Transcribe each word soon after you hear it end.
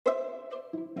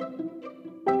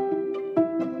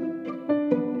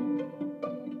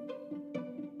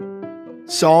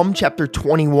Psalm chapter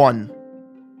 21.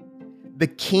 The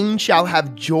king shall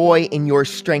have joy in your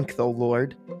strength, O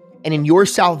Lord, and in your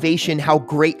salvation how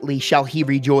greatly shall he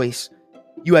rejoice.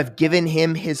 You have given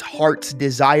him his heart's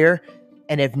desire,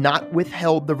 and have not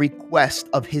withheld the request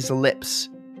of his lips.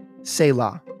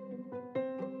 Selah.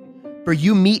 For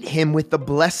you meet him with the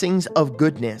blessings of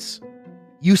goodness.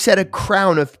 You set a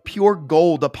crown of pure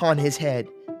gold upon his head.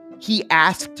 He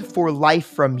asked for life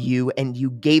from you, and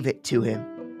you gave it to him.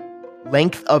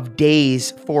 Length of days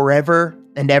forever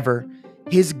and ever.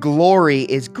 His glory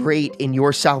is great in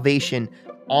your salvation.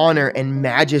 Honor and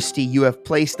majesty you have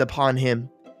placed upon him.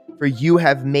 For you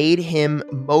have made him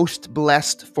most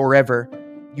blessed forever.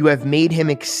 You have made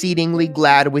him exceedingly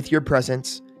glad with your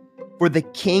presence. For the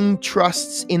king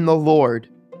trusts in the Lord,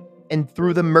 and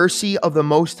through the mercy of the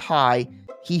Most High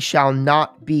he shall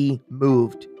not be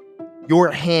moved. Your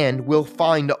hand will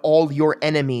find all your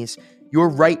enemies. Your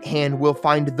right hand will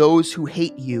find those who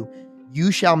hate you.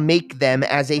 You shall make them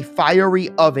as a fiery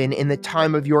oven in the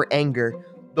time of your anger.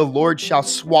 The Lord shall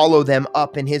swallow them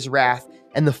up in his wrath,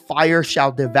 and the fire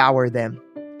shall devour them.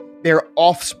 Their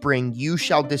offspring you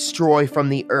shall destroy from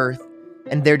the earth,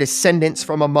 and their descendants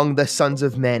from among the sons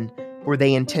of men, for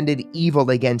they intended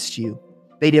evil against you.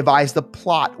 They devised a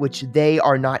plot which they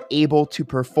are not able to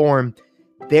perform.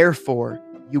 Therefore,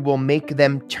 you will make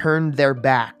them turn their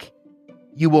back.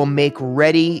 You will make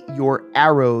ready your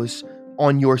arrows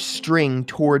on your string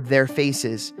toward their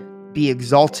faces. Be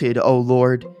exalted, O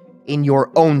Lord, in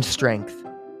your own strength.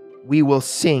 We will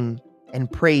sing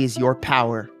and praise your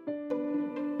power.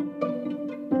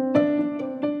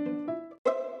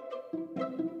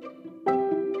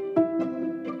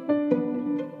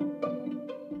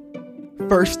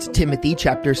 First Timothy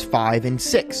chapters 5 and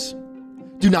 6.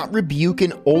 Do not rebuke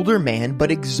an older man, but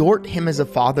exhort him as a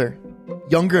father,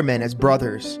 younger men as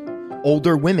brothers,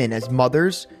 older women as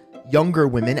mothers, younger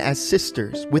women as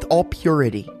sisters, with all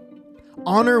purity.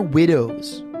 Honor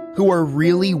widows who are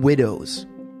really widows.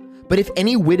 But if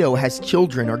any widow has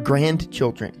children or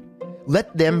grandchildren,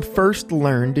 let them first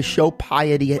learn to show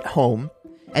piety at home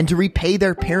and to repay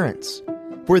their parents,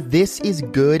 for this is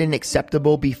good and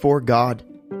acceptable before God.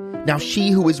 Now she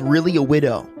who is really a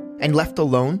widow and left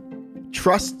alone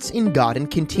trusts in God and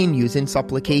continues in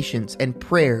supplications and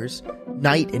prayers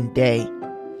night and day.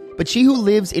 But she who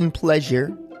lives in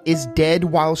pleasure is dead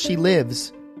while she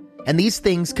lives. And these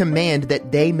things command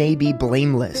that they may be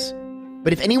blameless.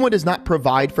 But if anyone does not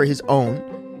provide for his own,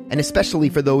 and especially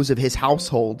for those of his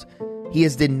household, he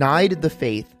has denied the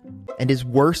faith and is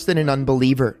worse than an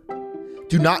unbeliever.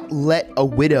 Do not let a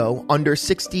widow under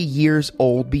 60 years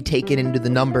old be taken into the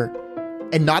number,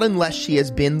 and not unless she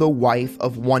has been the wife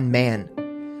of one man,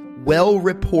 well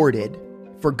reported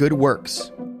for good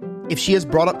works. If she has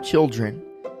brought up children,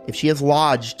 if she has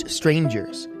lodged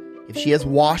strangers, if she has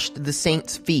washed the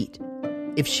saints' feet,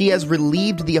 if she has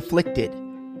relieved the afflicted,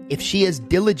 if she has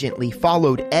diligently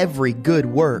followed every good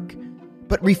work,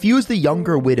 but refuse the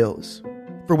younger widows,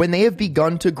 for when they have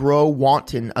begun to grow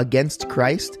wanton against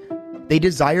Christ, they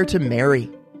desire to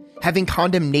marry, having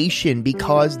condemnation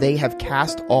because they have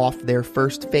cast off their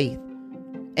first faith.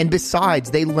 And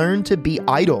besides, they learn to be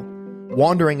idle,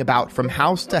 wandering about from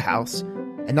house to house,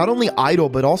 and not only idle,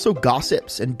 but also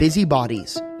gossips and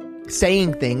busybodies,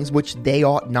 saying things which they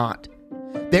ought not.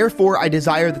 Therefore, I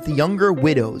desire that the younger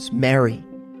widows marry,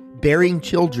 bearing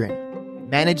children,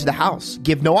 manage the house,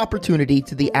 give no opportunity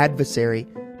to the adversary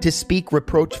to speak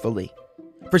reproachfully.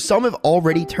 For some have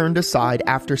already turned aside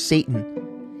after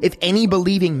Satan. If any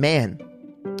believing man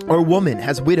or woman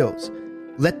has widows,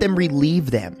 let them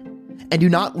relieve them, and do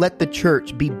not let the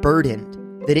church be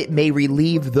burdened, that it may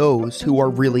relieve those who are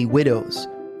really widows.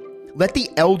 Let the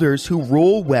elders who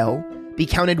rule well be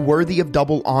counted worthy of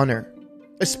double honor,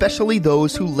 especially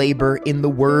those who labor in the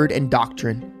word and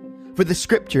doctrine. For the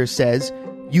scripture says,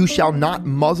 "You shall not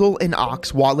muzzle an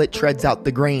ox while it treads out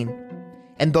the grain,"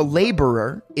 and the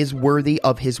laborer is worthy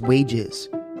of his wages.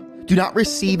 Do not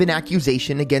receive an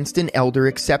accusation against an elder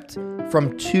except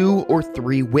from 2 or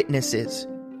 3 witnesses.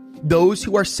 Those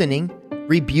who are sinning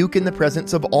rebuke in the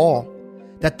presence of all,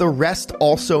 that the rest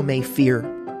also may fear.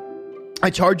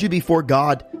 I charge you before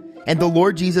God and the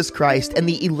Lord Jesus Christ and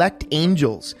the elect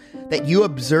angels that you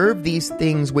observe these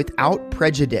things without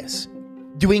prejudice,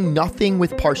 doing nothing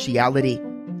with partiality.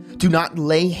 Do not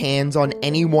lay hands on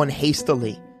anyone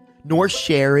hastily, nor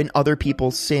share in other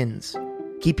people's sins.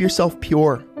 Keep yourself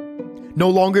pure. No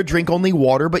longer drink only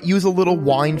water, but use a little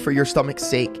wine for your stomach's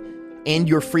sake and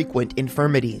your frequent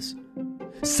infirmities.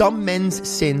 Some men's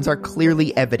sins are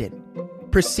clearly evident,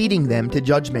 preceding them to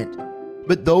judgment.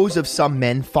 but those of some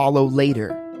men follow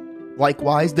later.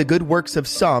 Likewise, the good works of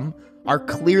some are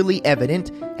clearly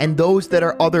evident, and those that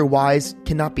are otherwise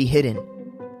cannot be hidden.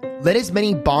 Let as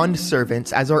many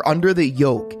bondservants as are under the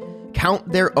yoke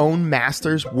count their own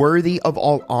masters worthy of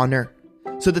all honor,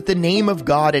 so that the name of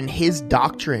God and his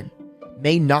doctrine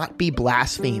may not be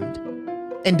blasphemed.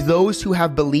 And those who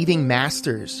have believing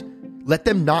masters, let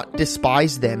them not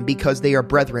despise them because they are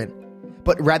brethren,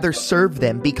 but rather serve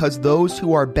them because those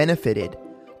who are benefited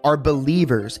are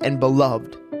believers and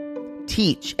beloved.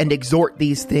 Teach and exhort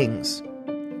these things.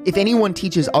 If anyone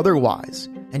teaches otherwise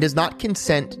and does not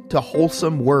consent to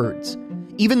wholesome words,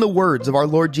 even the words of our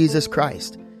Lord Jesus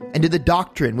Christ, and to the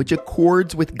doctrine which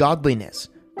accords with godliness,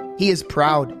 he is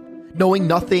proud, knowing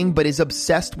nothing, but is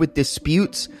obsessed with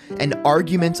disputes and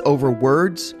arguments over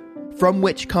words, from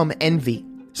which come envy,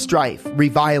 strife,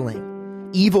 reviling,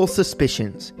 evil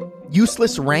suspicions,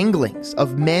 useless wranglings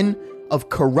of men of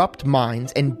corrupt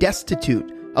minds and destitute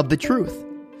of the truth,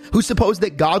 who suppose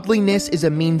that godliness is a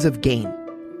means of gain.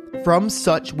 From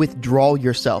such withdraw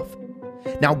yourself.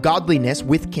 Now godliness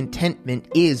with contentment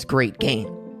is great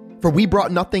gain. For we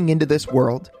brought nothing into this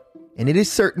world, and it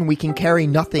is certain we can carry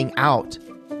nothing out.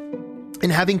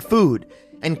 And having food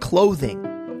and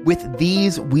clothing, with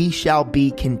these we shall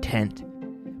be content.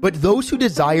 But those who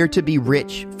desire to be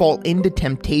rich fall into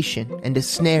temptation and a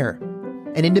snare,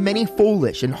 and into many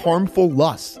foolish and harmful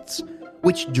lusts,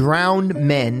 which drown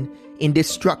men in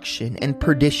destruction and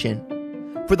perdition.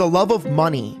 For the love of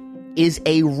money is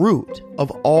a root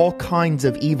of all kinds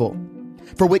of evil,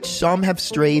 for which some have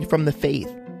strayed from the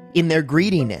faith in their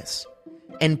greediness,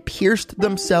 and pierced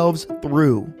themselves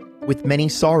through with many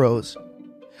sorrows.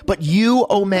 But you,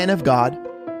 O man of God,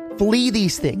 flee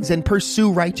these things and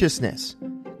pursue righteousness,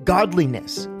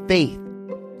 godliness, faith,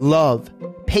 love,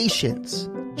 patience,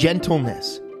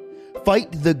 gentleness.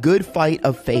 Fight the good fight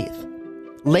of faith.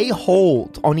 Lay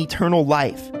hold on eternal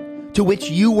life, to which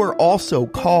you were also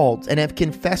called and have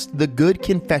confessed the good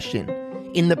confession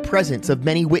in the presence of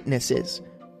many witnesses.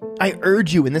 I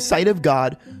urge you in the sight of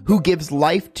God, who gives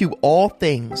life to all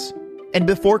things, and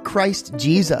before Christ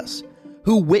Jesus,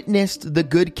 who witnessed the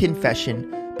good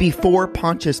confession before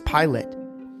Pontius Pilate,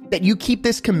 that you keep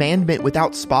this commandment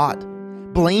without spot,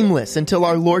 blameless until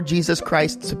our Lord Jesus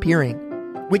Christ's appearing,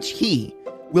 which he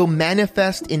will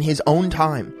manifest in his own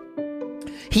time.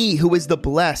 He who is the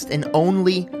blessed and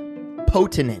only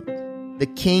potentate,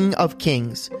 the King of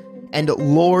kings and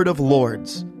Lord of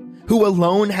lords, who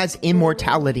alone has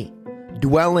immortality,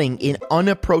 dwelling in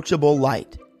unapproachable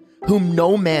light, whom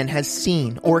no man has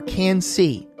seen or can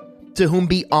see, to whom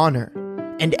be honor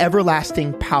and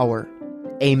everlasting power.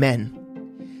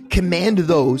 Amen. Command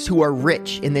those who are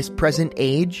rich in this present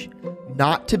age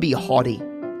not to be haughty,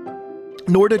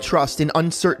 nor to trust in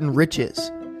uncertain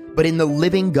riches, but in the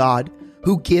living God,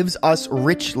 who gives us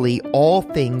richly all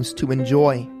things to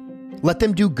enjoy. Let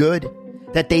them do good,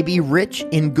 that they be rich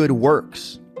in good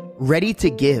works, ready to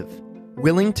give,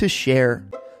 willing to share,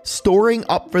 storing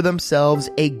up for themselves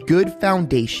a good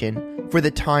foundation for the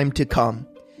time to come,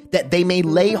 that they may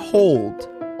lay hold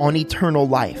on eternal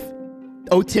life.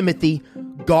 O Timothy,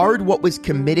 guard what was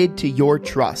committed to your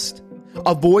trust,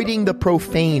 avoiding the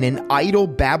profane and idle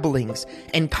babblings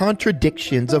and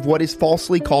contradictions of what is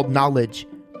falsely called knowledge.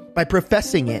 By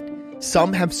professing it,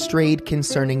 some have strayed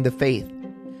concerning the faith.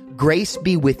 Grace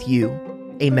be with you.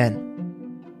 Amen.